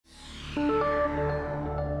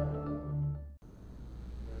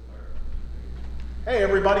Hey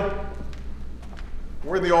everybody,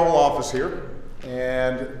 we're in the Oval Office here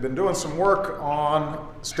and been doing some work on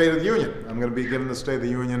State of the Union. I'm going to be giving the State of the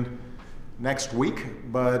Union next week,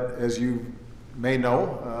 but as you may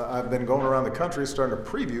know, I've been going around the country starting to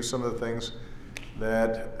preview some of the things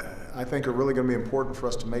that I think are really going to be important for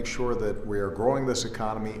us to make sure that we are growing this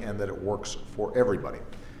economy and that it works for everybody.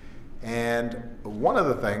 And one of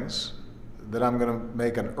the things that I'm going to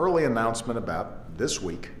make an early announcement about this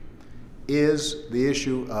week is the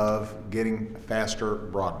issue of getting faster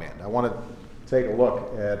broadband. I want to take a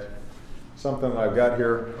look at something that I've got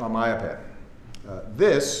here on my iPad.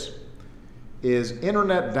 This is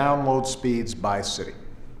internet download speeds by city.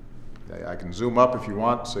 Okay, I can zoom up if you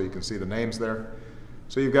want so you can see the names there.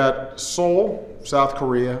 So you've got Seoul, South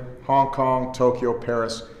Korea, Hong Kong, Tokyo,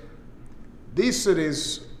 Paris. These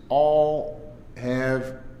cities all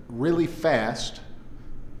have really fast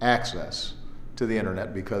access to the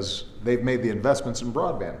internet because they've made the investments in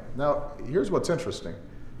broadband. Now, here's what's interesting.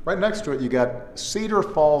 Right next to it, you got Cedar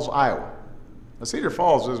Falls, Iowa. Now, Cedar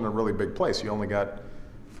Falls isn't a really big place. You only got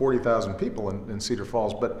 40,000 people in Cedar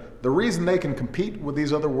Falls. But the reason they can compete with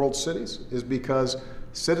these other world cities is because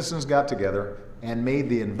citizens got together and made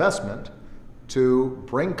the investment to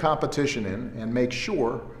bring competition in and make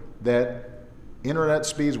sure that internet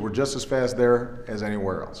speeds were just as fast there as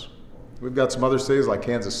anywhere else. We've got some other cities like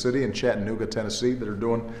Kansas City and Chattanooga, Tennessee that are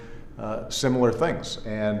doing similar things,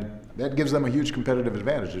 and that gives them a huge competitive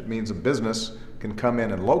advantage. It means a business can come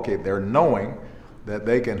in and locate there knowing that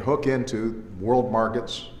they can hook into world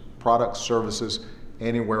markets, products, services,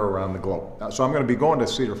 anywhere around the globe. Now, so I'm going to be going to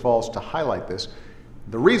Cedar Falls to highlight this.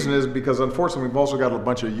 The reason is because unfortunately we've also got a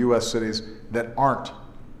bunch of US cities that aren't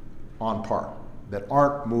on par, that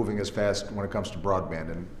aren't moving as fast when it comes to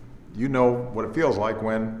broadband. And you know what it feels like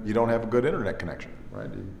when you don't have a good internet connection, right?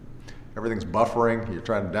 Everything's buffering, you're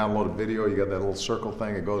trying to download a video, you got that little circle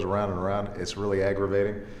thing, it goes around and around, it's really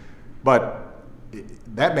aggravating. But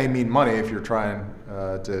that may mean money if you're trying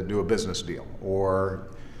to do a business deal, or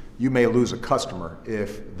you may lose a customer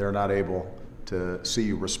if they're not able to see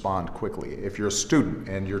you respond quickly. If you're a student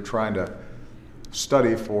and you're trying to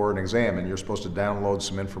study for an exam and you're supposed to download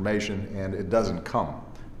some information and it doesn't come,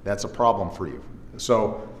 that's a problem for you.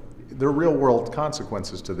 So there are real world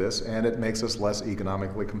consequences to this, and it makes us less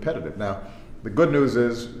economically competitive. Now, the good news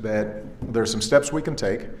is that there's some steps we can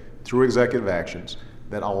take through executive actions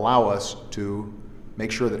that allow us to make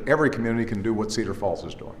sure that every community can do what Cedar Falls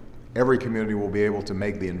is doing. Every community will be able to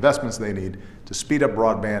make the investments they need to speed up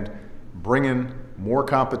broadband, bring in more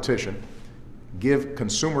competition, give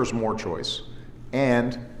consumers more choice,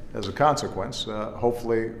 and as a consequence,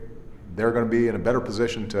 hopefully they're going to be in a better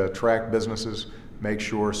position to attract businesses, make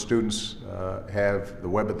sure students have the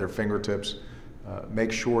web at their fingertips,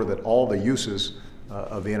 make sure that all the uses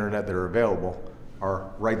of the internet that are available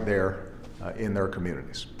are right there in their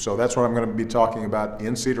communities. So that's what I'm going to be talking about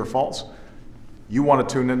in Cedar Falls. You want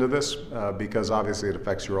to tune into this because obviously it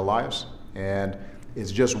affects your lives, and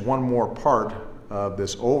it's just one more part of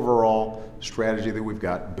this overall strategy that we've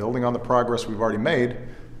got, building on the progress we've already made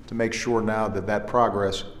to make sure now that that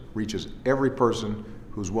progress reaches every person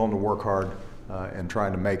who's willing to work hard and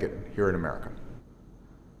trying to make it here in America.